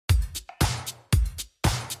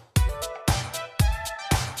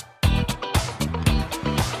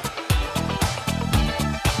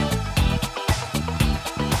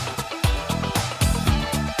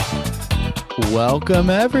Welcome,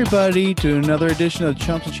 everybody, to another edition of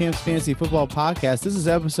Chumps and Champs Fantasy Football Podcast. This is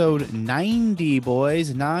episode 90,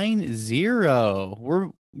 boys. 90.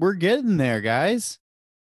 We're getting there, guys.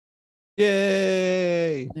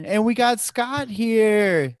 Yay! And we got Scott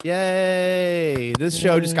here. Yay! This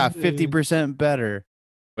show just got 50% better.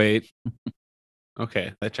 Wait.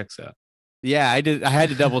 Okay, that checks out. Yeah, I did. I had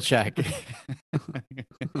to double check. I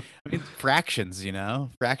mean, fractions,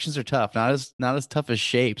 fractions are tough. Not as tough as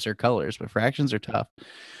shapes or colors, but fractions are tough.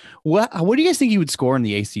 What do you guys think you would score in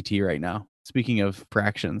the ACT right now? Speaking of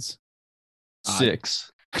fractions,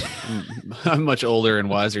 6. I'm much older and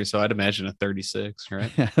wiser, so I'd imagine a 36,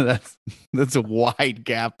 right? that's a wide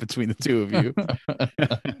gap between the two of you.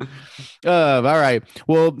 All right.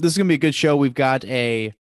 Well, this is gonna be a good show. We've got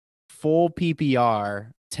a full PPR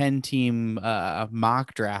 10-team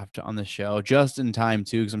mock draft on the show just in time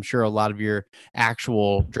too, because I'm sure a lot of your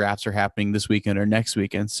actual drafts are happening this weekend or next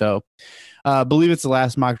weekend. So I believe it's the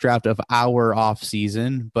last mock draft of our off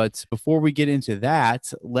season. But before we get into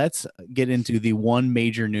that, let's get into the one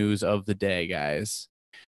major news of the day, guys.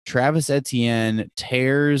 Travis Etienne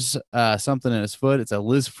tears something in his foot. It's a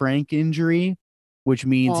Liz Frank injury, which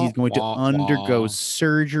means he's going to undergo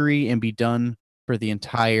surgery and be done for the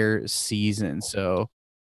entire season. So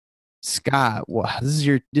Scott, this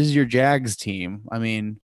is your Jags team. I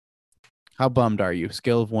mean, how bummed are you?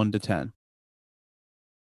 Scale of 1 to 10.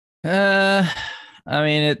 I'll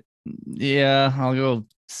go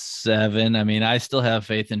 7. I mean, I still have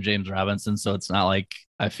faith in James Robinson, so it's not like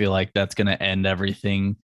I feel like that's going to end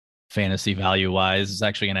everything fantasy value wise. It's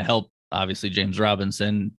actually going to help, obviously, James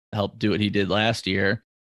Robinson help do what he did last year.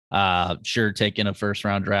 Sure, taking a first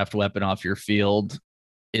round draft weapon off your field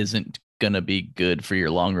isn't going to be good for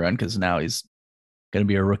your long run, because now he's going to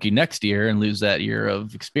be a rookie next year and lose that year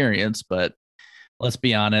of experience. But let's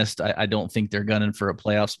be honest, I don't think they're gunning for a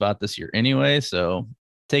playoff spot this year anyway. So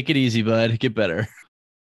take it easy, bud. Get better.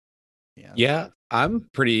 Yeah, I'm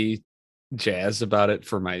pretty jazzed about it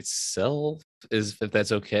for myself, if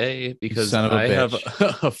that's okay, because I have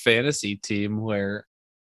a fantasy team where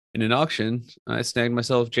in an auction, I snagged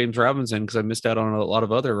myself James Robinson because I missed out on a lot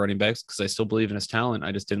of other running backs because I still believe in his talent.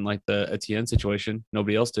 I just didn't like the Etienne situation.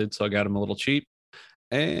 Nobody else did, so I got him a little cheap.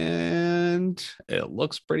 And it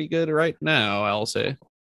looks pretty good right now, I'll say.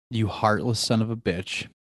 You heartless son of a bitch.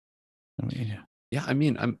 I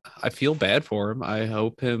feel bad for him. I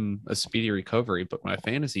hope him a speedy recovery, but my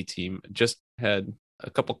fantasy team just had a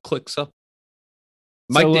couple clicks up.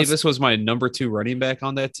 Mike Davis was my number 2 running back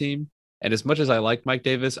on that team. And as much as I like Mike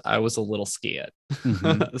Davis, I was a little scared.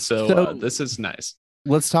 Mm-hmm. so this is nice.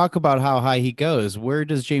 Let's talk about how high he goes. Where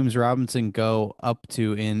does James Robinson go up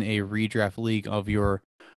to in a redraft league of your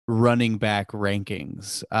running back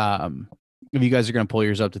rankings? If you guys are going to pull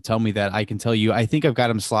yours up to tell me that, I can tell you, I think I've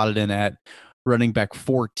got him slotted in at running back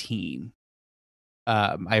 14.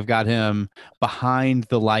 I've got him behind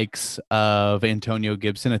the likes of Antonio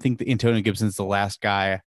Gibson. I think Antonio Gibson's the last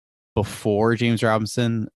guy before James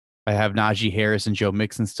Robinson. I have Najee Harris and Joe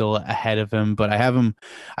Mixon still ahead of him, but I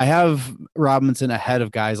have Robinson ahead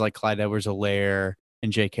of guys like Clyde Edwards-Helaire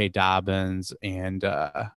and J.K. Dobbins and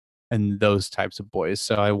those types of boys.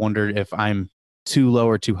 So I wondered if I'm too low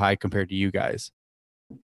or too high compared to you guys.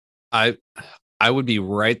 I would be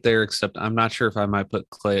right there, except I'm not sure if I might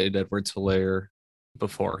put Clyde Edwards-Helaire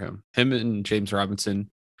before him. Him and James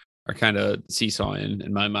Robinson are kind of seesawing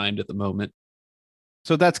in my mind at the moment.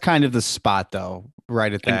 So that's kind of the spot, though,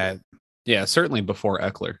 right at that. Yeah, certainly before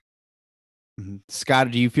Eckler. Mm-hmm. Scott,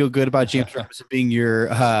 do you feel good about James Robinson being your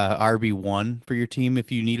RB1 for your team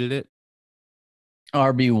if you needed it?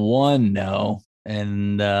 RB1, no.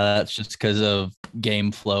 And that's just because of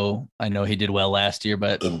game flow. I know he did well last year,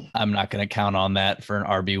 but I'm not going to count on that for an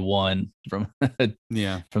RB1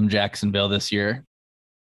 from Jacksonville this year.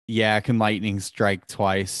 Yeah, can lightning strike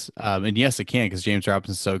twice? And yes, it can, because James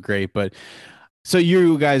Robinson's so great, but so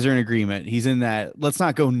you guys are in agreement. He's in that. Let's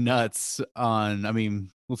not go nuts on. I mean,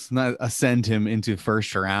 let's not ascend him into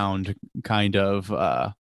first round kind of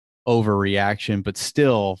overreaction, but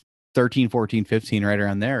still 13, 14, 15, right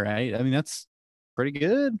around there, right? I mean, that's pretty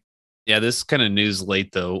good. Yeah, this kind of news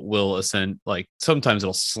late, though, will ascend. Like sometimes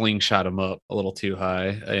it'll slingshot him up a little too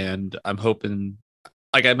high. And I'm hoping,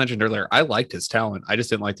 like I mentioned earlier, I liked his talent. I just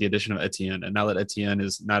didn't like the addition of Etienne. And now that Etienne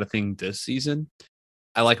is not a thing this season,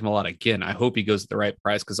 I like him a lot again. I hope he goes at the right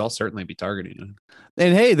price because I'll certainly be targeting him.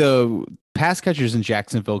 And hey, the pass catchers in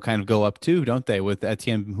Jacksonville kind of go up too, don't they? With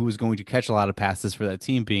Etienne, who is going to catch a lot of passes for that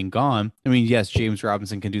team being gone. I mean, yes, James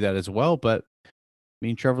Robinson can do that as well, but I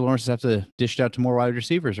mean, Trevor Lawrence has to dish it out to more wide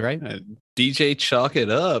receivers, right? DJ chalk it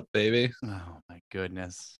up, baby. Oh my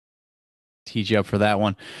goodness. teed you up for that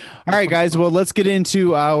one. All right, guys. Well, let's get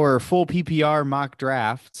into our full PPR mock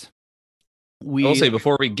draft. I'll say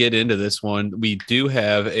before we get into this one, we do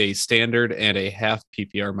have a standard and a half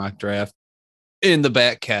PPR mock draft in the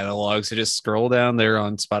back catalog. So just scroll down there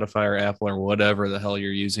on Spotify or Apple or whatever the hell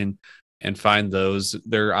you're using and find those.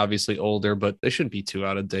 They're obviously older, but they shouldn't be too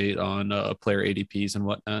out of date on player ADPs and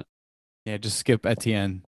whatnot. Yeah, just skip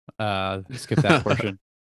Etienne. Skip that portion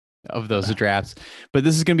of those drafts. But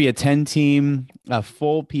this is going to be a 10-team,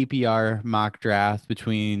 full PPR mock draft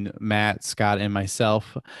between Matt, Scott, and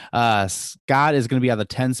myself. Scott is going to be out of the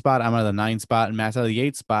 10 spot. I'm out of the 9 spot, and Matt's out of the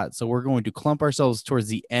 8 spot. So we're going to clump ourselves towards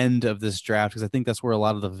the end of this draft because I think that's where a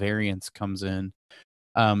lot of the variance comes in.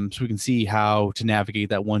 So we can see how to navigate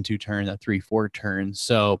that 1-2 turn, that 3-4 turn.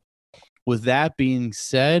 So with that being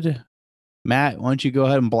said, Matt, why don't you go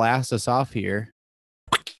ahead and blast us off here?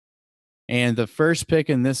 And the first pick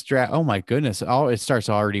in this draft, oh my goodness, it starts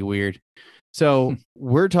already weird. So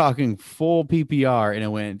we're talking full PPR, and it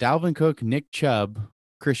went Dalvin Cook, Nick Chubb,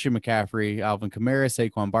 Christian McCaffrey, Alvin Kamara,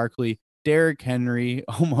 Saquon Barkley, Derrick Henry,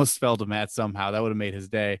 almost fell to Matt somehow. That would have made his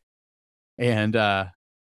day. And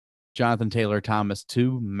Jonathan Taylor Thomas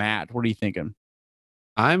to Matt. What are you thinking?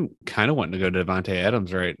 I'm kind of wanting to go to Devontae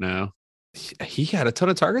Adams right now. He had a ton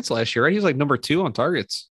of targets last year, right? He was like number 2 on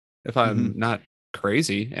targets, if I'm not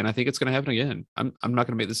crazy, and I think it's going to happen again. I'm not going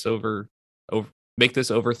to make this overthink. I'm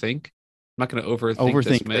not going to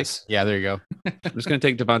overthink this. Yeah, there you go. I'm just going to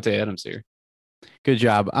take Devontae Adams here. Good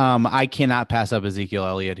job. I cannot pass up Ezekiel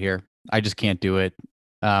Elliott here. I just can't do it.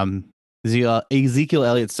 Ezekiel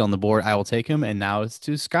Elliott's still on the board. I will take him, and now it's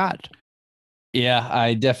to Scott. Yeah,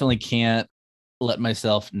 I definitely can't let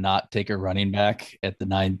myself not take a running back at the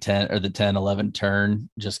 9-10 or the 10-11 turn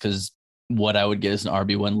just because what I would get as an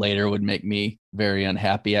RB1 later would make me very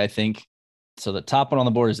unhappy, I think. So the top one on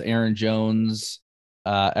the board is Aaron Jones.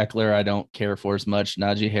 Eckler, I don't care for as much.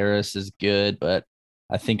 Najee Harris is good, but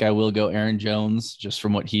I think I will go Aaron Jones just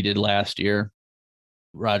from what he did last year.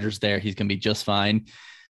 Rodgers there, he's going to be just fine.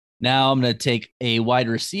 Now I'm going to take a wide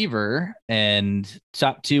receiver, and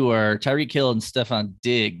top 2 are Tyreek Hill and Stephon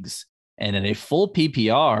Diggs. And in a full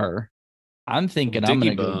PPR, I'm thinking I'm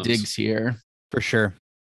going to go Diggs here. For sure.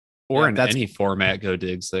 Or in any format, go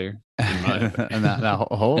Diggs there.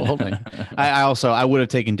 Hold on. I would have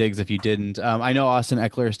taken Diggs if you didn't. I know Austin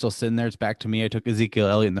Eckler is still sitting there. It's back to me. I took Ezekiel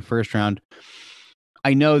Elliott in the first round.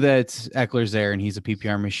 I know that Eckler's there and he's a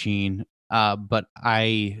PPR machine, but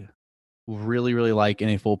I really, really like in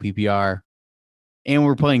a full PPR. And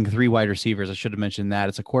we're playing 3 wide receivers. I should have mentioned that.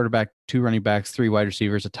 It's a quarterback, 2 running backs, 3 wide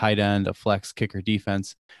receivers, a tight end, a flex, kicker,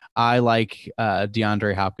 defense. I like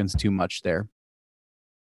DeAndre Hopkins too much there.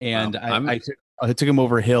 And I took him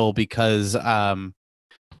over Hill because I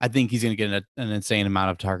think he's going to get an insane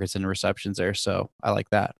amount of targets and receptions there. So I like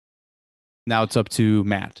that. Now it's up to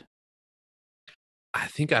Matt. I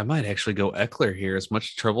think I might actually go Eckler here. As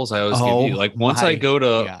much trouble as I always give you. Like once I go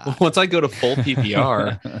to full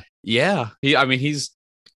PPR, yeah. He's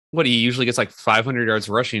what he usually gets like 500 yards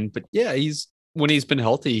rushing, but yeah, when he's been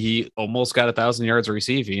healthy, he almost got 1,000 yards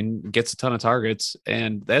receiving, gets a ton of targets,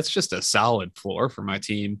 and that's just a solid floor for my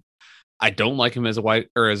team. I don't like him as a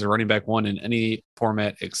running back 1 in any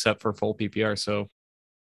format except for full PPR. So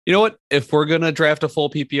you know what? If we're going to draft a full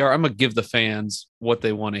PPR, I'm going to give the fans what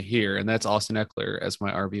they want to hear, and that's Austin Eckler as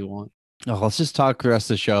my RB1. Oh, let's just talk the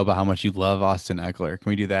rest of the show about how much you love Austin Eckler. Can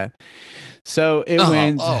we do that? So it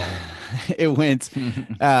went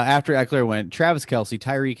after Eckler went Travis Kelce,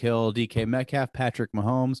 Tyreek Hill, DK Metcalf, Patrick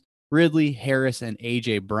Mahomes, Ridley, Harris, and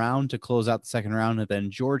AJ Brown to close out the second round. And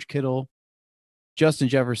then George Kittle, Justin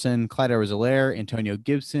Jefferson, Clyde Edwards-Helaire, Antonio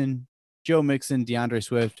Gibson, Joe Mixon, DeAndre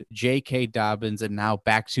Swift, J.K. Dobbins, and now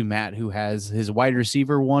back to Matt, who has his wide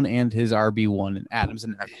receiver 1 and his RB1 and Adams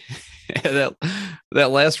and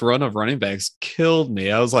that last run of running backs killed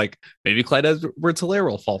me. I was like, maybe Clyde Edwards-Helaire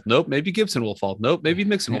will fall. Nope. Maybe Gibson will fall. Nope. Maybe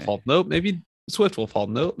Mixon will fall. Nope. Maybe Swift will fall.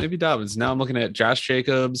 Nope. Maybe Dobbins. Now I'm looking at Josh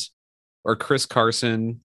Jacobs or Chris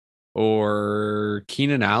Carson or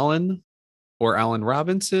Keenan Allen or Allen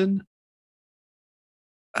Robinson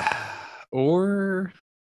or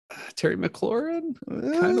Terry McLaurin.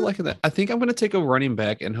 Kind of liking that. I think I'm going to take a running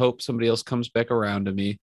back and hope somebody else comes back around to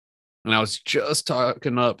me. And I was just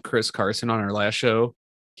talking up Chris Carson on our last show.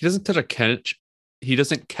 He doesn't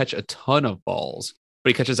catch a ton of balls, but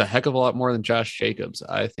he catches a heck of a lot more than Josh Jacobs,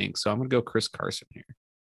 I think. So I'm going to go Chris Carson here.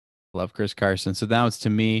 Love Chris Carson. So now it's to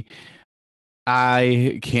me.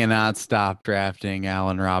 I cannot stop drafting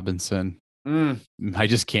Allen Robinson. I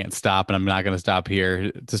just can't stop, and I'm not going to stop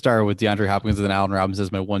here. To start with DeAndre Hopkins and then Allen Robinson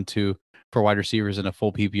is my 1-2 for wide receivers in a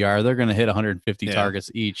full PPR. They're going to hit 150 targets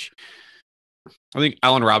each. I think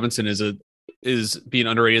Allen Robinson is is being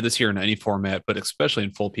underrated this year in any format, but especially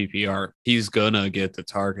in full PPR. He's gonna get the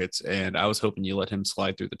targets, and I was hoping you let him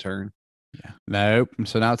slide through the turn. Yeah. Nope.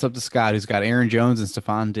 So now it's up to Scott, who's got Aaron Jones and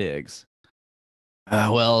Stephon Diggs.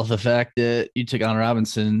 Well, the fact that you took on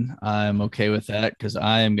Robinson, I'm okay with that because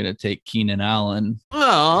I am going to take Keenan Allen.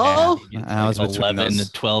 Oh, I was 11 to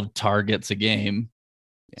 12 targets a game.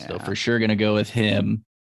 Yeah. So for sure going to go with him.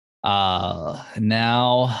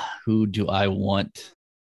 Now, who do I want?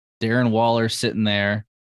 Darren Waller sitting there.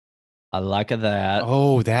 I like that.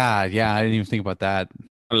 Oh, that. Yeah, I didn't even think about that.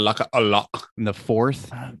 I like a lot. In the fourth.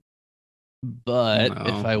 But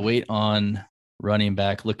if I wait on running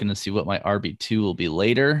back, looking to see what my RB2 will be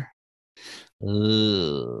later,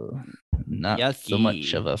 not Yucky. So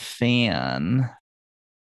much of a fan.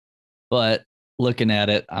 But looking at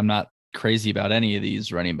it, I'm not crazy about any of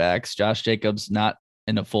these running backs. Josh Jacobs, not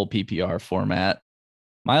in a full PPR format.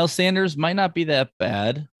 Miles Sanders might not be that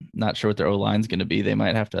bad. Not sure what their O-line is going to be. They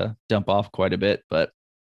might have to dump off quite a bit, but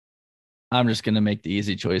I'm just going to make the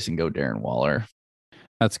easy choice and go Darren Waller.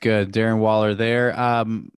 That's good. Darren Waller there.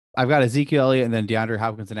 I've got Ezekiel Elliott and then DeAndre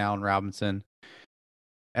Hopkins and Allen Robinson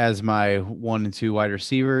as my 1 and 2 wide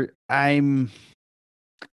receiver. I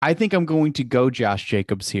think I'm going to go Josh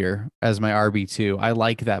Jacobs here as my RB2. I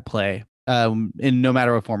like that play. In no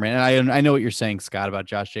matter what format. And I know what you're saying, Scott, about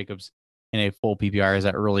Josh Jacobs in a full PPR. Is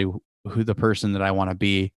that really who the person that I want to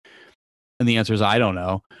be? And the answer is I don't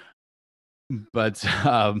know. But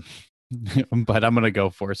but I'm going to go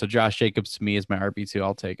for it. So Josh Jacobs to me is my RB2.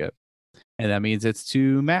 I'll take it. And that means it's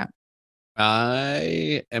to Matt.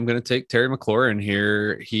 I am going to take Terry McLaurin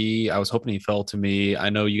here. I was hoping he fell to me. I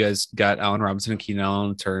know you guys got Allen Robinson and Keenan Allen on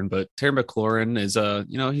the turn, but Terry McLaurin is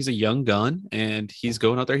he's a young gun and he's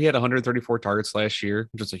going out there. He had 134 targets last year,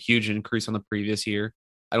 which was a huge increase on the previous year.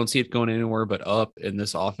 I don't see it going anywhere but up in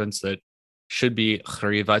this offense that should be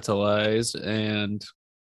revitalized. And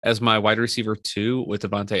as my wide receiver 2 with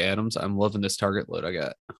Devontae Adams, I'm loving this target load I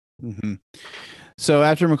got. Mm-hmm. So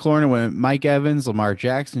after McLaurin went Mike Evans, Lamar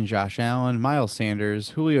Jackson, Josh Allen, Miles Sanders,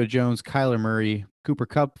 Julio Jones, Kyler Murray, Cooper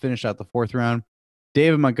Kupp finished out the 4th round,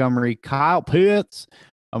 David Montgomery, Kyle Pitts,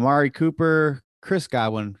 Amari Cooper, Chris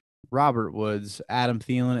Godwin, Robert Woods, Adam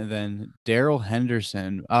Thielen, and then Darrell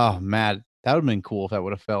Henderson. Oh, Matt, that would have been cool if that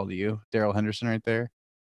would have fell to you. Darrell Henderson right there.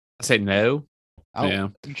 I say no. Oh, yeah.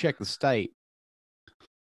 You check the state.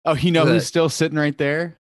 Oh, you know who's still sitting right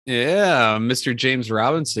there? Yeah, Mr. James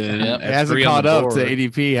Robinson. Yep. It hasn't caught up to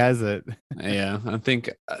ADP, has it? Yeah, I think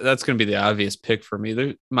that's going to be the obvious pick for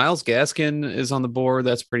me. Myles Gaskin is on the board.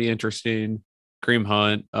 That's pretty interesting. Kareem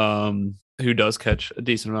Hunt, who does catch a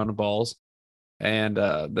decent amount of balls. And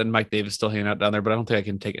then Mike Davis still hanging out down there, but I don't think I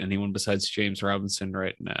can take anyone besides James Robinson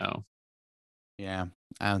right now. Yeah,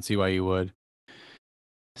 I don't see why you would.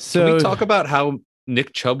 So can we talk about how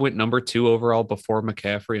Nick Chubb went number 2 overall before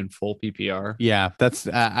McCaffrey in full PPR? Yeah, that's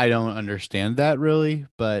I don't understand that really,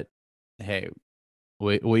 but hey,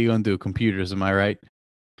 what are you gonna do? Computers, am I right?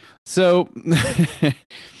 So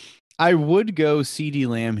I would go CeeDee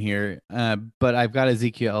Lamb here, but I've got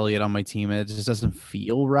Ezekiel Elliott on my team, and it just doesn't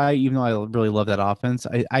feel right, even though I really love that offense.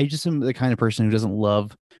 I just am the kind of person who doesn't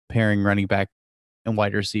love pairing running back and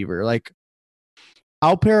wide receiver. Like,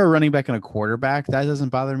 I'll pair a running back and a quarterback. That doesn't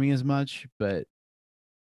bother me as much, but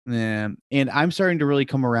and I'm starting to really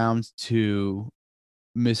come around to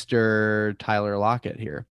Mr. Tyler Lockett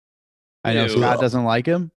here. I know Scott doesn't like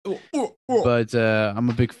him, but I'm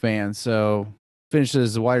a big fan. So finished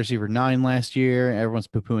as a wide receiver 9 last year. Everyone's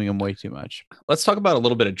poo-pooing him way too much. Let's talk about a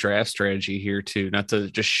little bit of draft strategy here too. Not to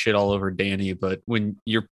just shit all over Danny, but when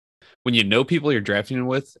you know people you're drafting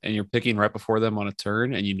with and you're picking right before them on a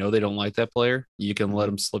turn and you know they don't like that player, you can let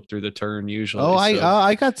them slip through the turn usually. Oh,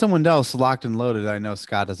 I got someone else locked and loaded I know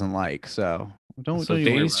Scott doesn't like, so don't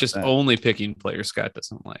Danny's just only picking players Scott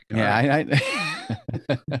doesn't like. Yeah, right.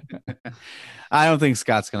 I don't think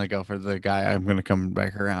Scott's going to go for the guy I'm going to come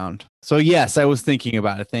back around. So yes, I was thinking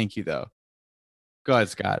about it. Thank you though. Go ahead,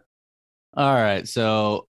 Scott. All right,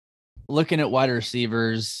 so looking at wide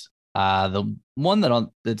receivers, the one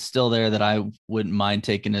that's still there that I wouldn't mind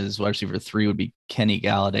taking as wide receiver 3 would be Kenny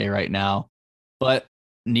Galladay right now, but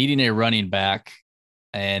needing a running back,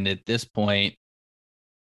 and at this point,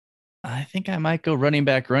 I think I might go running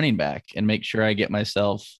back, and make sure I get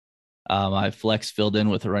myself my flex filled in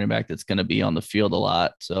with a running back that's going to be on the field a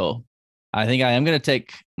lot. So I think I am going to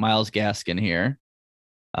take Myles Gaskin here,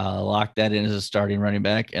 lock that in as a starting running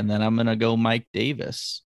back, and then I'm going to go Mike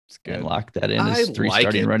Davis. And lock that in as 3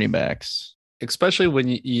 starting running backs. Especially when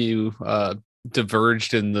you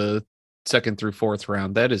diverged in the 2nd through 4th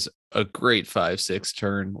round. That is a great 5-6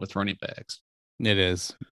 turn with running backs. It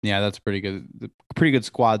is. Yeah, that's pretty good. Pretty good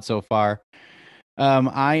squad so far.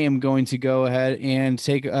 I am going to go ahead and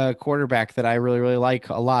take a quarterback that I really, really like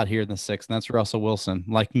a lot here in the 6th, and that's Russell Wilson.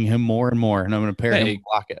 Liking him more and more, and I'm going to pair him with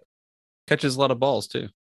Lockett. Catches a lot of balls too.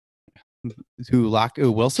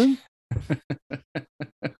 Wilson?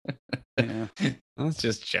 Yeah. I was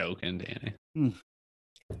just joking, Danny.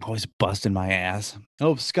 Always busting my ass.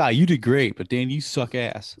 Oh, Scott, you did great, but Dan, you suck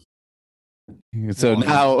ass. So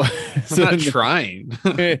now I'm not trying.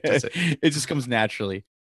 It just comes naturally.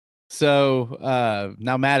 So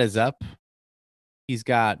now Matt is up. He's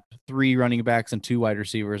got 3 running backs and 2 wide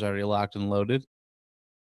receivers already locked and loaded.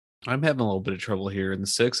 I'm having a little bit of trouble here in the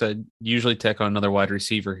 6. I usually tack on another wide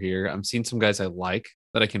receiver here. I'm seeing some guys I like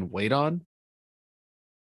that I can wait on.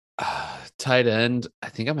 Tight end, I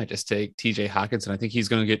think I might just take TJ Hawkinson. I think he's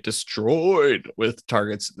going to get destroyed with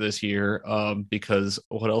targets this year because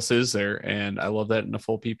what else is there? And I love that in a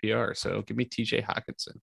full PPR. So give me TJ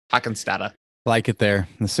Hawkinson. Hawkinstad. Like it there.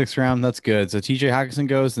 In the 6th round, that's good. So TJ Hawkinson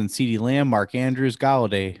goes, then CeeDee Lamb, Mark Andrews,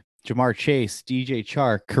 Galladay, Jamar Chase, DJ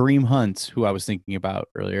Chark, Kareem Hunt, who I was thinking about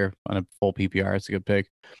earlier on a full PPR. It's a good pick.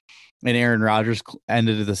 And Aaron Rodgers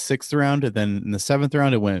ended the 6th round. And then in the 7th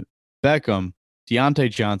round, it went Beckham,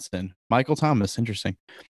 Deontay Johnson, Michael Thomas, interesting.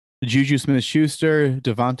 Juju Smith-Schuster,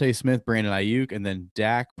 Devontae Smith, Brandon Ayuk, and then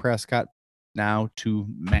Dak Prescott now to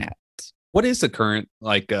Matt. What is the current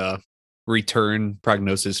return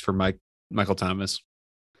prognosis for Michael Thomas?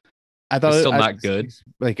 I thought it's still not good.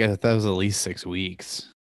 I thought it was at least 6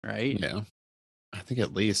 weeks, right? Yeah, I think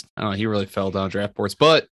at least. I don't know. He really fell down draft boards,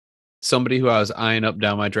 but somebody who I was eyeing up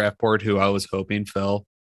down my draft board, who I was hoping fell,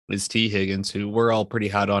 is T. Higgins, who we're all pretty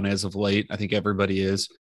hot on as of late. I think everybody is.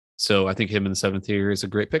 So I think him in the 7th year is a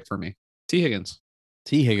great pick for me. T. Higgins.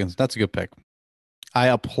 That's a good pick. I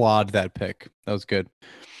applaud that pick. That was good.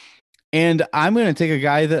 And I'm going to take a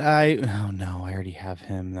guy that I already have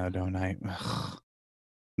him though, don't I?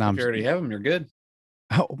 Now if you already have him, you're good.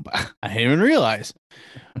 Oh, I didn't even realize.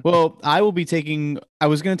 Well, I was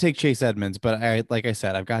going to take Chase Edmonds, but like I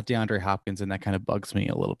said, I've got DeAndre Hopkins and that kind of bugs me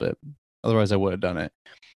a little bit. Otherwise I would have done it.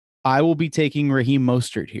 I will be taking Raheem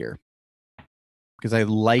Mostert here because I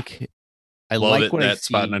like what I see.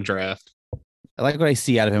 Spot in a draft. I like what I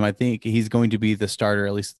see out of him. I think he's going to be the starter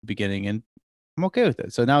at least at the beginning, and I'm okay with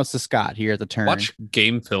it. So now it's to Scott here at the turn. Watch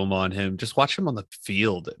game film on him. Just watch him on the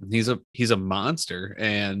field. He's a monster,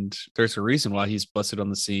 and there's a reason why he's busted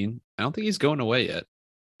on the scene. I don't think he's going away yet.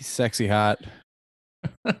 He's sexy hot.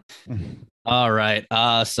 All right.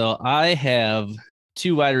 So I have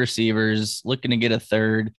 2 wide receivers looking to get a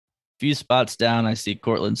third. Few spots down, I see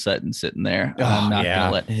Cortland Sutton sitting there. I'm not going to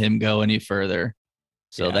let him go any further.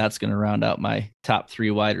 So that's going to round out my top 3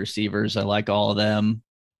 wide receivers. I like all of them.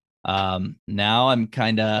 Now I'm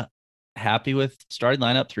kind of happy with starting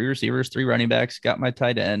lineup, 3 receivers, 3 running backs, got my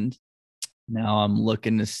tight end. Now I'm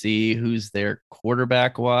looking to see who's there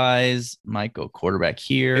quarterback wise. Might go quarterback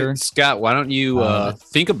here. Hey, Scott, why don't you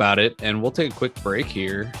think about it and we'll take a quick break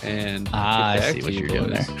here and I see what you're doing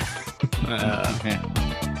there.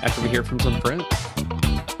 After we hear from some friends.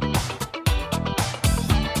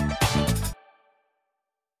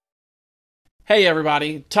 Hey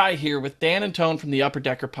everybody, Ty here with Dan and Tone from the Upper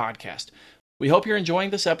Decker podcast. We hope you're enjoying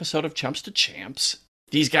this episode of Chumps to Champs.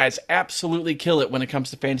 These guys absolutely kill it when it comes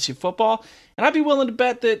to fantasy football, and I'd be willing to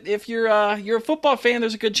bet that if you're a football fan,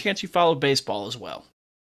 there's a good chance you follow baseball as well.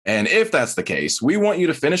 And if that's the case, we want you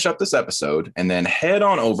to finish up this episode and then head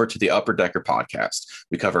on over to the Upper Decker podcast.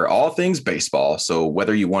 We cover all things baseball, so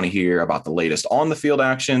whether you want to hear about the latest on the field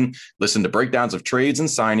action, listen to breakdowns of trades and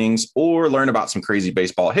signings, or learn about some crazy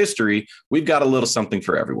baseball history, we've got a little something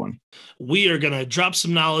for everyone. We are going to drop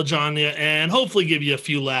some knowledge on you and hopefully give you a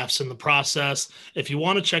few laughs in the process. If you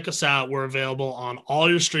want to check us out, we're available on all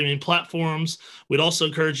your streaming platforms. We'd also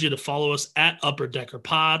encourage you to follow us at Upper Decker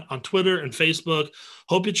Pod on Twitter and Facebook.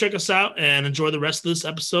 Hope you check us out and enjoy the rest of this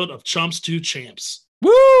episode of Chumps to Champs.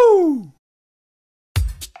 Woo!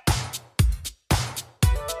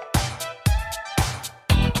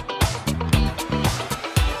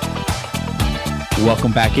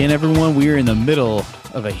 Welcome back in, everyone. We are in the middle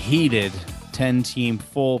of a heated 10-team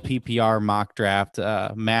full PPR mock draft.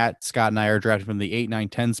 Matt, Scott, and I are drafted from the 8, 9,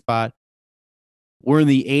 10 spot. We're in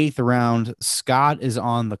the 8th round. Scott is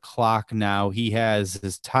on the clock now. He has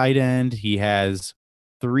his tight end. He has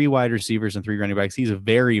 3 wide receivers and 3 running backs. He's a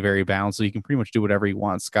very, very balanced, so he can pretty much do whatever he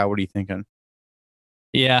wants. Scott, what are you thinking?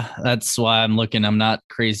 Yeah, that's why I'm looking. I'm not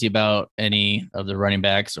crazy about any of the running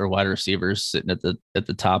backs or wide receivers sitting at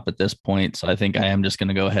the top at this point. So I think I am just going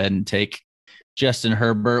to go ahead and take Justin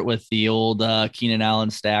Herbert with the old Keenan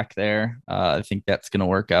Allen stack there. I think that's going to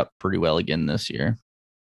work out pretty well again this year.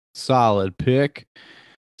 Solid pick.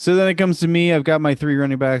 So then it comes to me. I've got my 3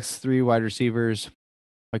 running backs, 3 wide receivers,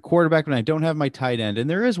 my quarterback, and I don't have my tight end. And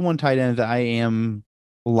there is one tight end that I am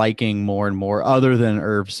liking more and more other than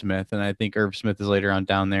Irv Smith. And I think Irv Smith is later on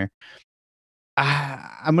down there.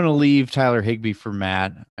 I'm going to leave Tyler Higbee for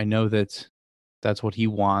Matt. I know that's what he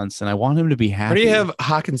wants, and I want him to be happy. Where do you have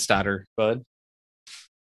Hockenstadter, bud?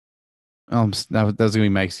 That was going to be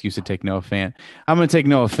my excuse to take Noah Fant. I'm going to take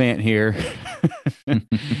Noah Fant here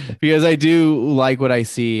because I do like what I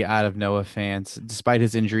see out of Noah Fant. Despite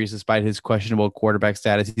his injuries, despite his questionable quarterback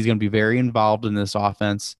status, he's going to be very involved in this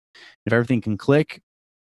offense. If everything can click,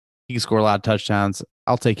 he can score a lot of touchdowns.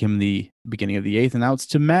 I'll take him the beginning of the 8th, and now it's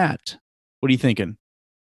to Matt. What are you thinking?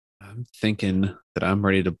 I'm thinking that I'm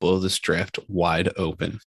ready to blow this draft wide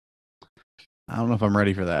open. I don't know if I'm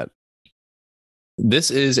ready for that.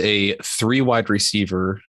 This is a 3 wide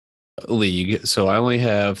receiver league, so I only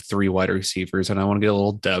have 3 wide receivers, and I want to get a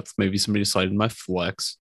little depth. Maybe somebody slide in my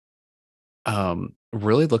flex.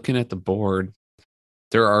 Really looking at the board,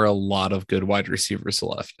 there are a lot of good wide receivers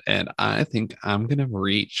left, and I think I'm going to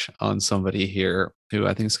reach on somebody here who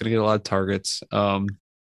I think is going to get a lot of targets.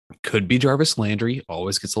 Could be Jarvis Landry,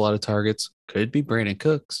 always gets a lot of targets. Could be Brandon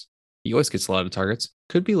Cooks, he always gets a lot of targets.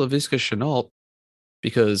 Could be Laviska Shenault,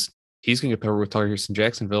 because he's going to get peppered with targets in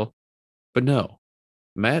Jacksonville. But no,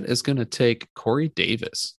 Matt is going to take Corey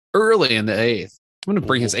Davis early in the 8th. I'm going to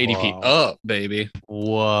bring his ADP up, baby.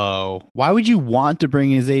 Whoa. Why would you want to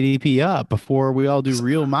bring his ADP up before we all do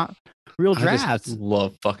real drafts? I just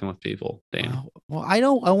love fucking with people. Damn. Well, I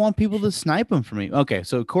want people to snipe him for me. Okay,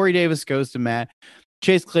 so Corey Davis goes to Matt.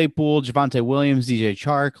 Chase Claypool, Javonte Williams, DJ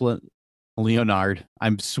Chark, Leonard.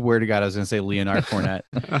 I swear to God, I was going to say Leonard Fournette.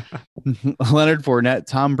 Leonard Fournette,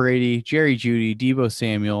 Tom Brady, Jerry Jeudy, Deebo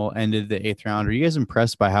Samuel ended the 8th round. Are you guys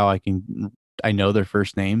impressed by how I know their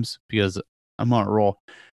first names? Because I'm on a roll.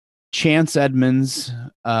 Chance Edmonds,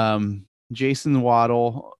 Jason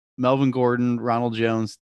Waddle, Melvin Gordon, Ronald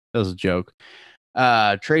Jones. That was a joke.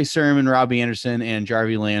 Trey Sermon, Robbie Anderson, and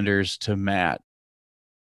Jarvie Landers to Matt.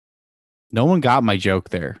 No one got my joke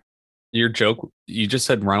there. Your joke? You just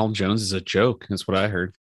said Ronald Jones is a joke. That's what I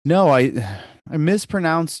heard. No, I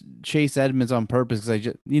mispronounced Chase Edmonds on purpose because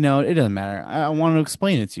it doesn't matter. I want to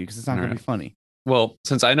explain it to you because it's not going to be funny. Well,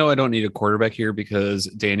 since I know I don't need a quarterback here because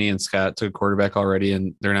Danny and Scott took a quarterback already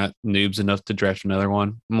and they're not noobs enough to draft another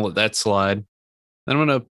one, I'm going to let that slide. Then I'm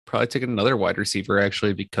going to probably take another wide receiver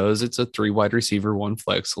actually because it's a 3 wide receiver, 1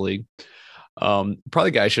 flex league.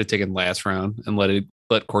 Probably guy I should have taken last round and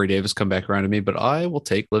let Corey Davis come back around to me, but I will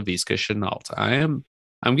take Laviska Shenault.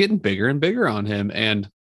 I'm getting bigger and bigger on him. And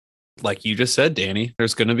like you just said, Danny,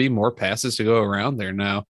 there's going to be more passes to go around there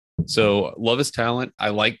now. So love his talent.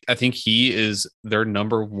 I think he is their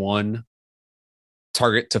number 1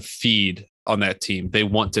 target to feed on that team. They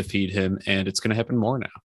want to feed him, and it's going to happen more now.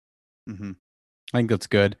 Mm-hmm. I think that's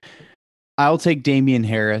good. I'll take Damian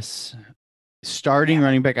Harris, starting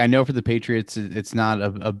running back. I know for the Patriots, it's not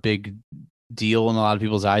a big deal in a lot of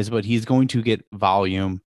people's eyes, but he's going to get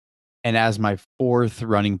volume. And as my 4th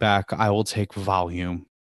running back, I will take volume.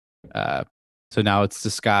 So now it's to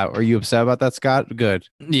Scott. Are you upset about that, Scott? Good.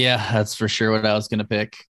 Yeah, that's for sure what I was going to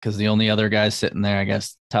pick because the only other guy sitting there, I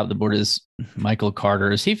guess, top of the board is Michael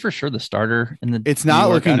Carter. Is he for sure the starter in the? It's not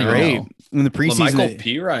looking great in the preseason. Well, Michael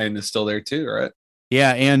P. Ryan is still there too, right?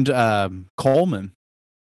 Yeah, and Coleman.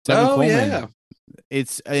 Coleman. Yeah.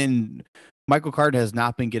 It's and Michael Carter has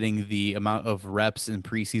not been getting the amount of reps in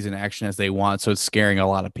preseason action as they want, so it's scaring a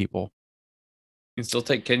lot of people. You can still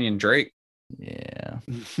take Kenyon Drake. Yeah.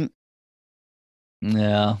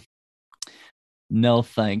 Yeah. No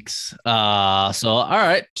thanks. So all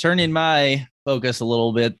right, turning my focus a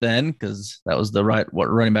little bit then, because that was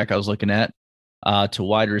what running back I was looking at, to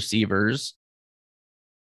wide receivers.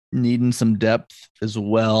 Needing some depth as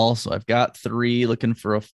well. So I've got 3, looking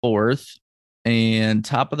for a 4th. And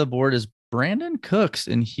top of the board is Brandon Cooks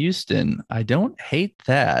in Houston. I don't hate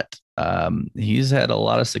that. He's had a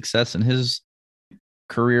lot of success in his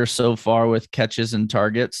career so far with catches and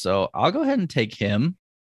targets. So I'll go ahead and take him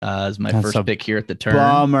as my first pick here at the turn.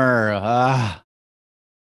 Bummer.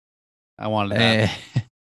 I wanted that.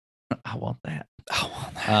 I want that.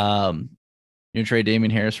 You trade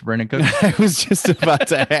Damian Harris for Brandon Cooks? I was just about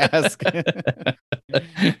to ask.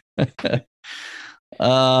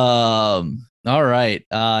 All right.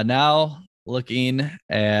 Now looking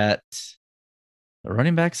at the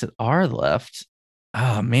running backs that are left.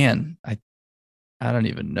 Oh man, I don't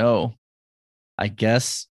even know. I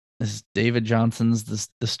guess this David Johnson's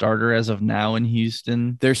the starter as of now in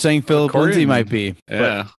Houston. They're saying Philip Lindsay might be.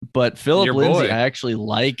 Yeah. But Philip Lindsay I actually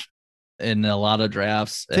like in a lot of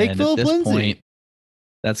drafts. Take Philip Lindsay.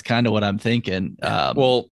 That's kind of what I'm thinking.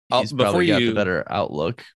 Well, he's probably got the better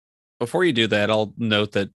outlook. Before you do that, I'll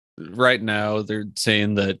note that right now they're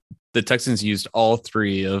saying that the Texans used all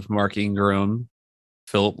three of Mark Ingram,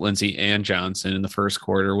 Philip Lindsay, and Johnson in the first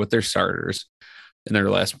quarter with their starters in their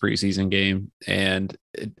last preseason game. And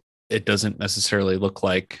it doesn't necessarily look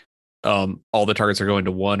like all the targets are going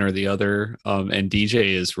to one or the other. And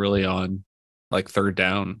DJ is really on like third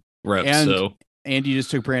down reps. And you just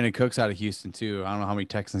took Brandon Cooks out of Houston too. I don't know how many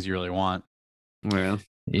Texans you really want.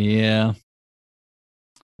 Yeah.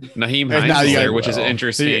 Naheem Hines is there, which is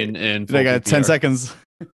interesting. And they got 10 seconds.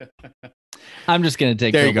 I'm just going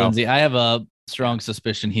to take Phil Lindsay. I have a strong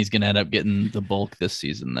suspicion he's going to end up getting the bulk this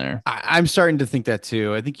season there. I'm starting to think that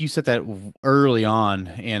too. I think you said that early on,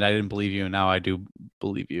 and I didn't believe you, and now I do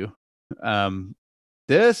believe you.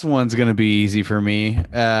 This one's going to be easy for me.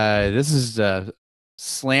 This is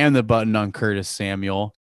slam the button on Curtis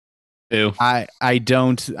Samuel. Ew.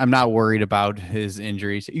 I'm not worried about his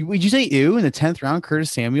injuries. Would you say ew in the 10th round,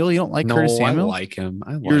 Curtis Samuel? You don't like Curtis Samuel? I like him.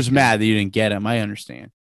 You're just mad that you didn't get him. I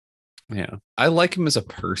understand. Yeah. I like him as a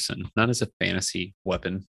person, not as a fantasy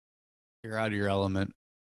weapon. You're out of your element.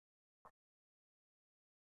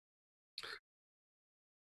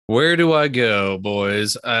 Where do I go,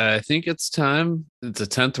 boys? I think it's time. It's a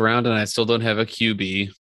 10th round, and I still don't have a QB.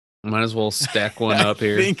 Might as well stack one up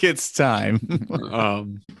here. I think it's time.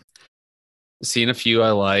 Seeing a few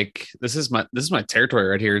I like. This is my territory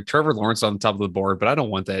right here. Trevor Lawrence on the top of the board, but I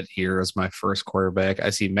don't want that here as my first quarterback.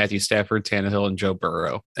 I see Matthew Stafford, Tannehill, and Joe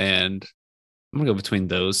Burrow, and I'm gonna go between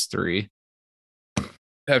those three.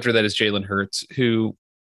 After that is Jalen Hurts, who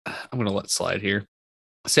I'm gonna let slide here.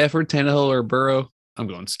 Stafford, Tannehill, or Burrow. I'm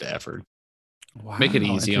going Stafford. Wow, make it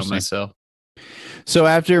easy on myself. So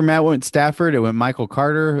after Matt went Stafford, it went Michael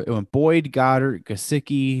Carter, it went Boyd, Goddard,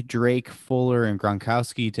 Gesicki, Drake, Fuller, and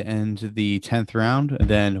Gronkowski to end the 10th round. And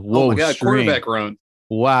then, whoa, oh my God, quarterback run.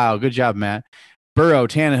 Wow, good job, Matt. Burrow,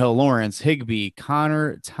 Tannehill, Lawrence, Higbee,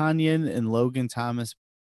 Connor, Tanyan, and Logan Thomas.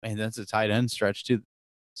 Man, that's a tight end stretch too.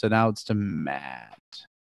 So now it's to Matt.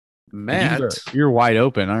 You're wide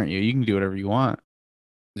open, aren't you? You can do whatever you want.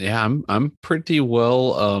 Yeah, I'm pretty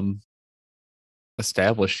well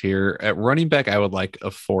established here. At running back, I would like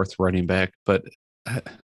a fourth running back, but I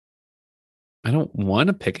don't want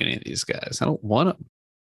to pick any of these guys. I don't want them.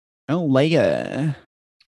 I don't like it.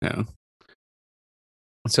 No.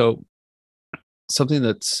 So something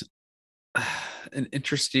that's an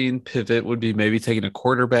interesting pivot would be maybe taking a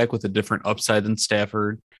quarterback with a different upside than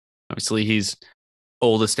Stafford. Obviously, he's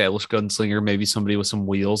old, established gunslinger. Maybe somebody with some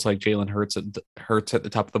wheels like Jalen Hurts at the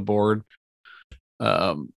top of the board.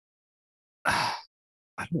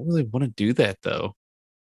 I don't really want to do that though.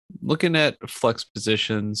 Looking at flex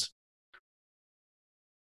positions,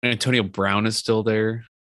 Antonio Brown is still there.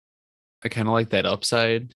 I kind of like that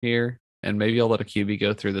upside here, and maybe I'll let a QB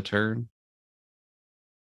go through the turn.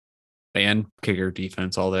 And kicker,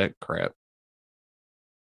 defense, all that crap.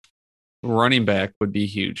 Running back would be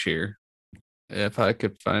huge here. If I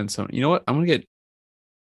could find some, you know what? I'm gonna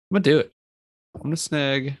do it. I'm gonna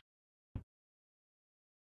snag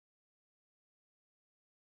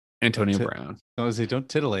Antonio Brown. Don't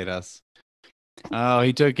titillate us. Oh,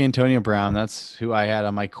 he took Antonio Brown. That's who I had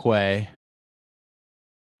on my quay.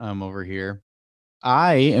 I'm over here.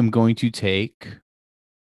 I am going to take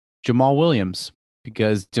Jamal Williams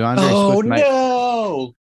because DeAndre Swift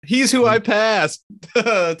no! He's who I passed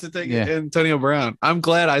to take Antonio Brown. I'm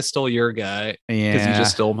glad I stole your guy because you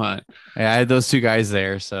just stole mine. Yeah, I had those two guys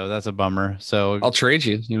there, so that's a bummer. So I'll trade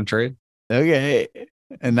you. You want to trade? Okay.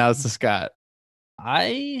 And now it's to Scott.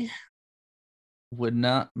 I would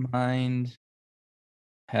not mind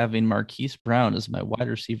having Marquise Brown as my wide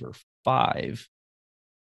receiver 5.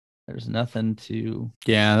 There's nothing to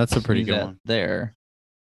that's a pretty good one there.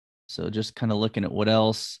 So just kind of looking at what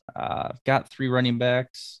else. I've got 3 running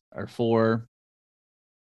backs or 4,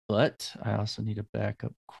 but I also need a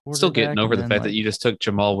backup quarterback. Still getting over the fact that you just took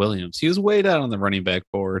Jamal Williams. He was way down on the running back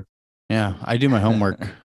board. Yeah, I do my homework.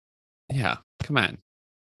 Yeah, come on.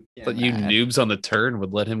 But you noobs on the turn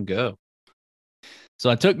would let him go. So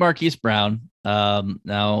I took Marquise Brown.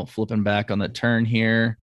 Now flipping back on the turn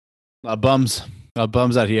here. Bums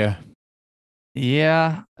out here.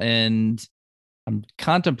 Yeah, and I'm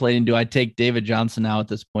contemplating, do I take David Johnson now at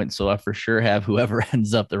this point? So I for sure have whoever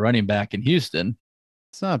ends up the running back in Houston.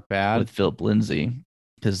 It's not bad. With Philip Lindsay.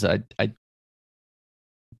 Because I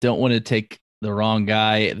don't want to take the wrong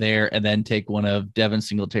guy there and then take one of Devin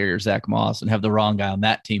Singletary or Zach Moss and have the wrong guy on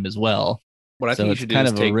that team as well. What I think you should do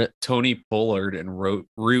is take Tony Pollard and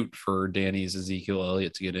root for Danny's Ezekiel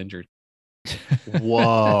Elliott to get injured.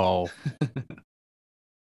 Whoa.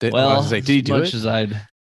 Well, did he do it? As I'd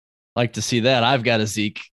like to see that. I've got a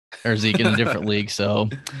Zeke in a different league. So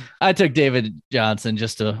I took David Johnson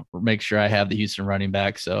just to make sure I have the Houston running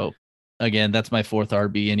back. So again, that's my 4th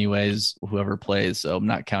RB anyways, whoever plays. So I'm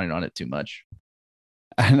not counting on it too much.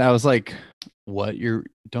 And I was like, what?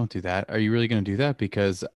 Don't do that. Are you really going to do that?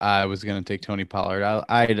 Because I was going to take Tony Pollard.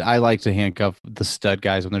 I like to handcuff the stud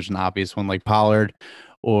guys when there's an obvious one like Pollard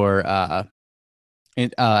or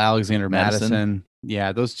Alexander Madison.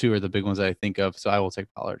 Yeah, those two are the big ones that I think of. So I will take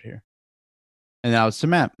Pollard here. And now it's to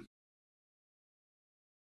Matt.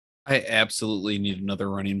 I absolutely need another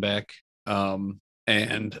running back. And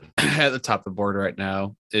at the top of the board right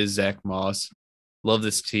now is Zach Moss. Love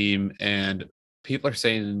this team. And people are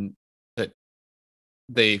saying that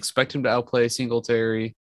they expect him to outplay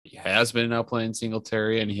Singletary. He has been outplaying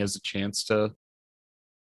Singletary, and he has a chance to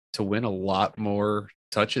win a lot more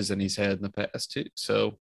touches than he's had in the past too.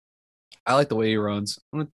 So I like the way he runs.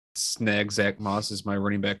 I'm going to snag Zach Moss as my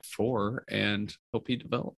running back 4 and hope he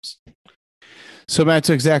develops. So Matt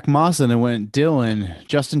took Zach Moss and it went Dylan,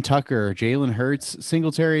 Justin Tucker, Jalen Hurts,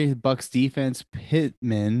 Singletary, Bucks defense,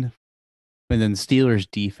 Pittman, and then Steelers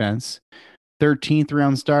defense. 13th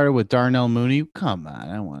round starter with Darnell Mooney. Come on,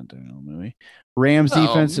 I want Darnell Mooney. Rams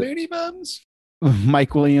defense. Mooney bums.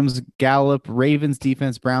 Mike Williams, Gallup, Ravens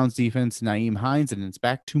defense, Browns defense, Nyheim Hines, and it's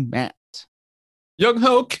back to Matt. Young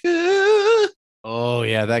Ho Koo. Oh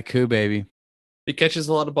yeah, that Koo baby. He catches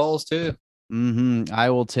a lot of balls too. I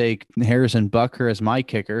will take Harrison Butker as my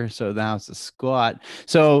kicker. So now it's a squat.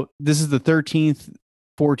 So this is the 13th,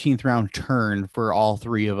 14th round turn for all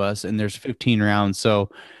 3 of us, and there's 15 rounds. So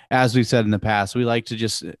as we've said in the past, we like to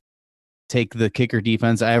just take the kicker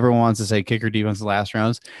defense. Everyone wants to say kicker defense the last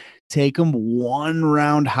rounds. Take them 1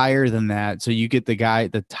 round higher than that. So you get the guy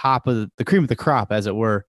at the top of the cream of the crop, as it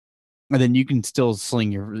were. And then you can still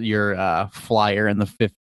sling your flyer in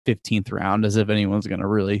the 15th round, as if anyone's going to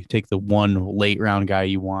really take the 1 late round guy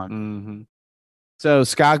you want. Mm-hmm. So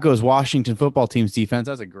Scott goes Washington football team's defense.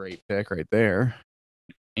 That's a great pick right there.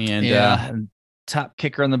 And top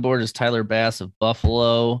kicker on the board is Tyler Bass of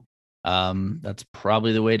Buffalo. That's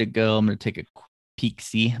probably the way to go. I'm going to take a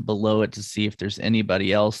peek-see below it to see if there's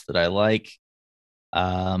anybody else that I like.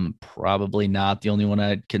 Probably not. The only one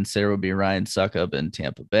I'd consider would be Ryan Suckup in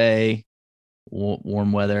Tampa Bay.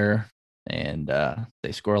 Warm weather, and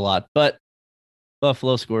they score a lot, but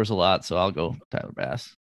Buffalo scores a lot, so I'll go Tyler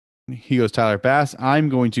Bass. He goes Tyler Bass. I'm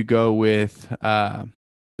going to go with the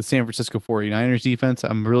San Francisco 49ers defense.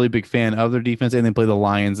 I'm a really big fan of their defense, and they play the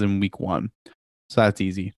Lions in week 1. So that's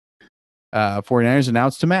easy. 49ers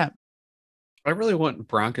announced to Matt. I really want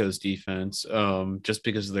Broncos defense, just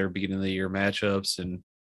because of their beginning of the year matchups, and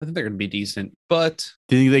I think they're going to be decent. But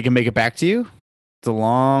do you think they can make it back to you? It's a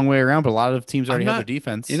long way around, but a lot of teams already have their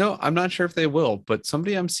defense. I'm not sure if they will, but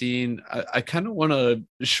somebody I'm seeing, I kind of want to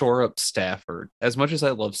shore up Stafford. As much as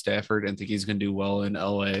I love Stafford and think he's going to do well in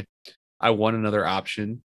LA, I want another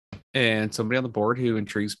option. And somebody on the board who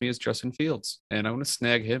intrigues me is Justin Fields, and I want to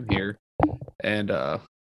snag him here. And oh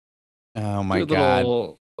my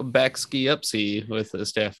god, back ski upsy with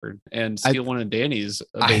Stafford and steal one of Danny's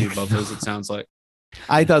baby bubbles. It sounds like.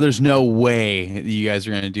 I thought there's no way you guys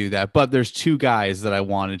are going to do that, but there's 2 guys that I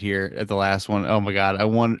wanted here at the last one. Oh my god,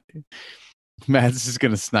 Matt's just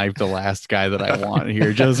going to snipe the last guy that I want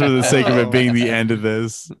here just for the sake of it being the end of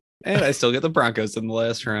this. And I still get the Broncos in the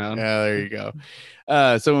last round. Yeah, there you go.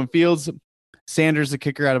 So in Fields, Sanders, the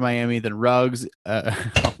kicker out of Miami, then Ruggs,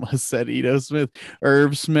 almost said Ito Smith,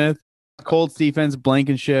 Irv Smith, Colts defense,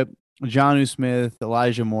 Blankenship, Jonnu Smith,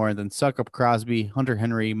 Elijah Moore, and then Suckup, Crosby, Hunter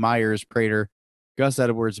Henry, Myers, Prater, Gus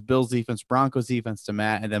Edwards, Bills defense, Broncos defense to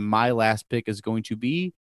Matt. And then my last pick is going to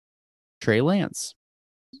be Trey Lance,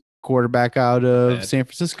 quarterback out of San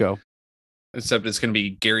Francisco. Except it's going to be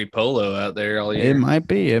Gary Polo out there all year. It might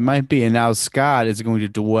be. And now Scott is going to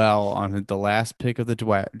dwell on the last pick of the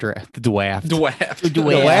draft. The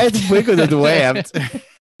last pick of the draft.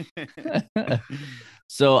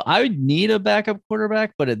 So I would need a backup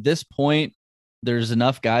quarterback, but at this point, there's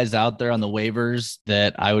enough guys out there on the waivers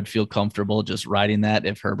that I would feel comfortable just riding that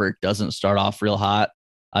if Herbert doesn't start off real hot.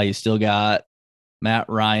 You still got Matt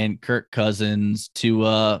Ryan, Kirk Cousins,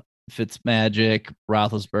 Tua, Fitzmagic,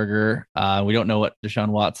 Roethlisberger. We don't know what Deshaun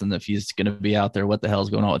Watson, if he's going to be out there, what the hell's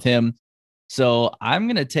going on with him. So I'm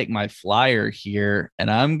going to take my flyer here, and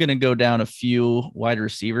I'm going to go down a few wide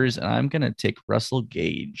receivers, and I'm going to take Russell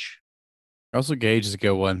Gage. Russell Gage is a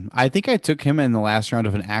good one. I think I took him in the last round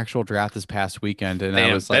of an actual draft this past weekend, and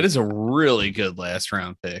I was like, that is a really good last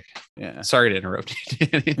round pick. Yeah. Sorry to interrupt you,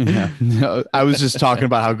 Danny. Yeah. No, I was just talking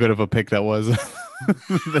about how good of a pick that was.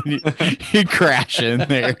 Then you crash in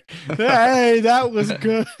there. Hey, that was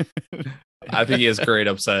good. I think he has great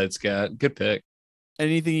upside, Scott. Good pick.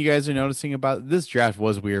 Anything you guys are noticing about this draft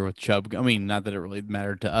was weird with Chubb? I mean, not that it really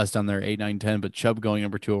mattered to us down there, 8, 9, 10, but Chubb going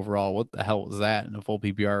number 2 overall. What the hell was that in a full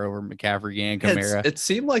PPR over McCaffrey and Kamara? It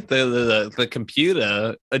seemed like the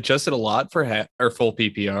computer adjusted a lot for our full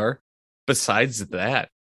PPR. Besides that,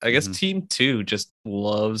 I guess Team 2 just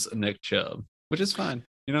loves Nick Chubb, which is fine.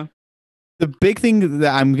 The big thing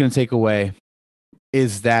that I'm going to take away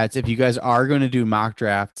is that if you guys are going to do mock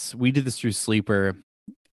drafts, we did this through Sleeper.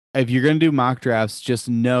 If you're going to do mock drafts, just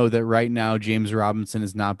know that right now James Robinson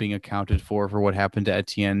is not being accounted for what happened to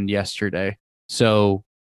Etienne yesterday. So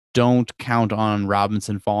don't count on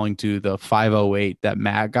Robinson falling to the 508 that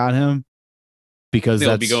Matt got him, because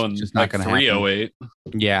that's just not going to happen. 308.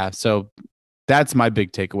 Yeah, so that's my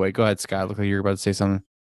big takeaway. Go ahead, Scott. Look like you're about to say something.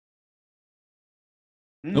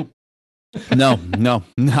 Nope. No.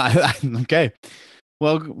 Okay.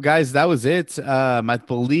 Well, guys, that was it. I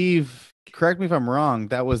believe, correct me if I'm wrong,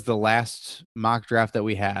 that was the last mock draft that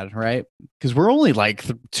we had, right? Because we're only like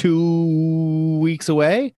 2 weeks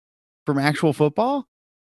away from actual football.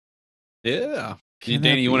 Yeah.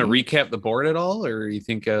 Danny, you want to recap the board at all, or you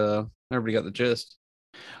think everybody got the gist?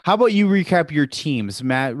 How about you recap your teams?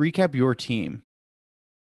 Matt, recap your team.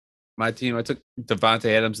 My team, I took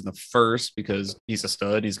Devontae Adams in the first because he's a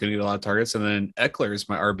stud. He's going to get a lot of targets. And then Eckler is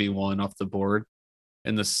my RB1 off the board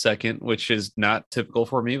in the second, which is not typical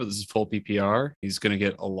for me, but this is full PPR. He's going to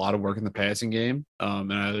get a lot of work in the passing game.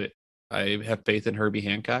 And I have faith in Herbie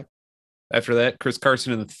Hancock. After that, Chris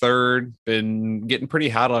Carson in the third. Been getting pretty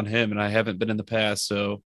hot on him, and I haven't been in the past,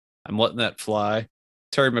 so I'm letting that fly.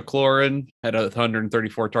 Terry McLaurin had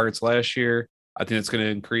 134 targets last year. I think it's going to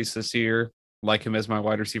increase this year. Like him as my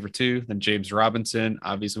wide receiver 2. Then James Robinson,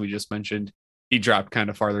 obviously we just mentioned, he dropped kind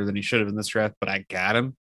of farther than he should have in this draft, but I got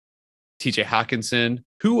him. TJ Hawkinson.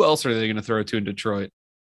 Who else are they going to throw to in Detroit?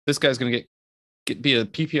 This guy's going to be a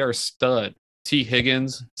PPR stud. T.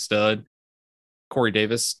 Higgins, stud. Corey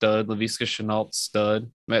Davis, stud. Laviska Shenault,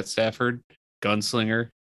 stud. Matt Stafford, gunslinger.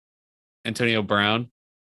 Antonio Brown,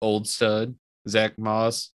 old stud. Zach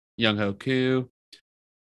Moss, Younghoe Koo.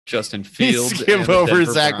 Justin Fields. You skip over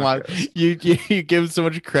Zach Moss. You give so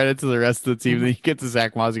much credit to the rest of the team. Then you get to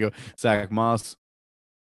Zach Moss. You go, Zach Moss.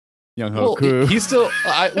 Younghoe Koo. He's still.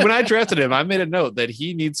 When I drafted him, I made a note that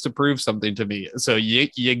he needs to prove something to me. So you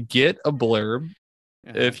get a blurb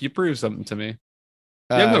if you prove something to me.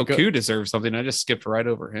 Younghoe Koo deserves something. I just skipped right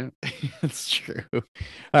over him. That's true. All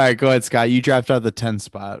right, go ahead, Scott. You drafted out the 10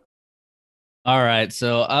 spot. All right,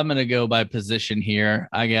 so I'm going to go by position here.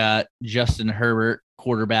 I got Justin Herbert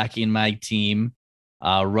quarterbacking my team.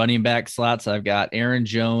 Running back slots, I've got Aaron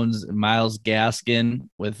Jones, Myles Gaskin,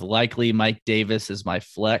 with likely Mike Davis as my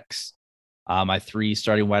flex. My 3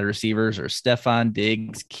 starting wide receivers are Stephon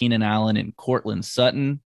Diggs, Keenan Allen, and Courtland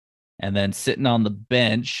Sutton. And then sitting on the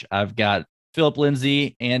bench, I've got Philip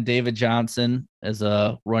Lindsay and David Johnson as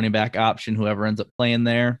a running back option, whoever ends up playing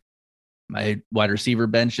there. My wide receiver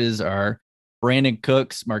benches are Brandon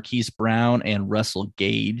Cooks, Marquise Brown, and Russell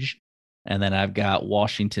Gage. And then I've got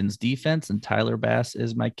Washington's defense, and Tyler Bass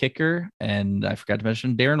is my kicker. And I forgot to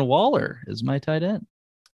mention Darren Waller is my tight end.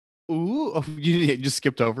 Ooh, you just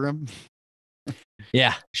skipped over him?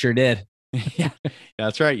 Yeah, sure did. Yeah,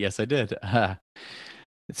 that's right. Yes, I did.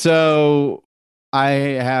 So I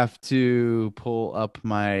have to pull up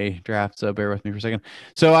my draft, so bear with me for a second.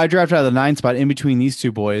 So I drafted out of the 9 spot in between these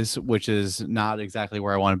 2 boys, which is not exactly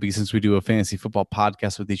where I want to be since we do a fantasy football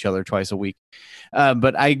podcast with each other twice a week.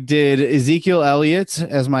 But I did Ezekiel Elliott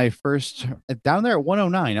as my first down there at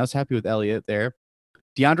 109. I was happy with Elliott there.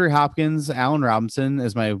 DeAndre Hopkins, Allen Robinson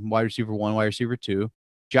as my wide receiver 1, wide receiver 2.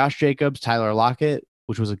 Josh Jacobs, Tyler Lockett,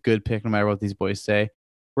 which was a good pick no matter what these boys say.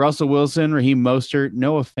 Russell Wilson, Raheem Mostert,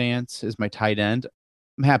 Noah Fant is my tight end.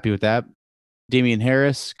 I'm happy with that. Damian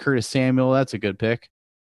Harris, Curtis Samuel, that's a good pick.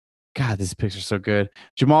 God, these picks are so good.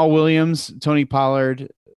 Jamal Williams, Tony Pollard,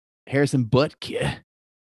 Harrison Butker.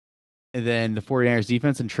 And then the 49ers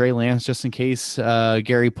defense and Trey Lance, just in case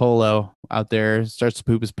Gary Polo out there starts to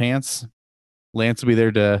poop his pants. Lance will be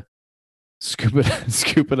there to scoop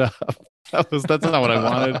it up. That's not what I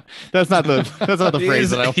wanted. That's not the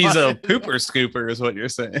phrase that I wanted. He's a pooper scooper is what you're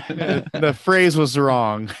saying. The phrase was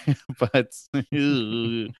wrong, but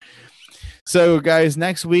so guys,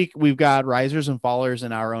 next week we've got risers and fallers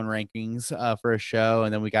in our own rankings for a show,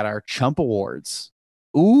 and then we got our Chump Awards.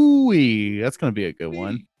 Ooh, that's going to be a good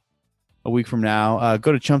one. A week from now,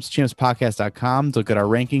 go to chumpschampspodcast.com to look at our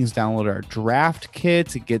rankings, download our draft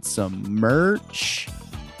kit, get some merch.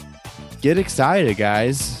 Get excited,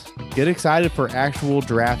 guys. Get excited for actual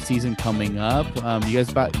draft season coming up. You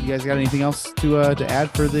guys got anything else to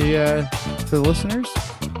add for the listeners?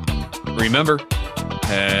 Remember,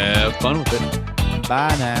 have fun with it.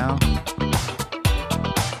 Bye now.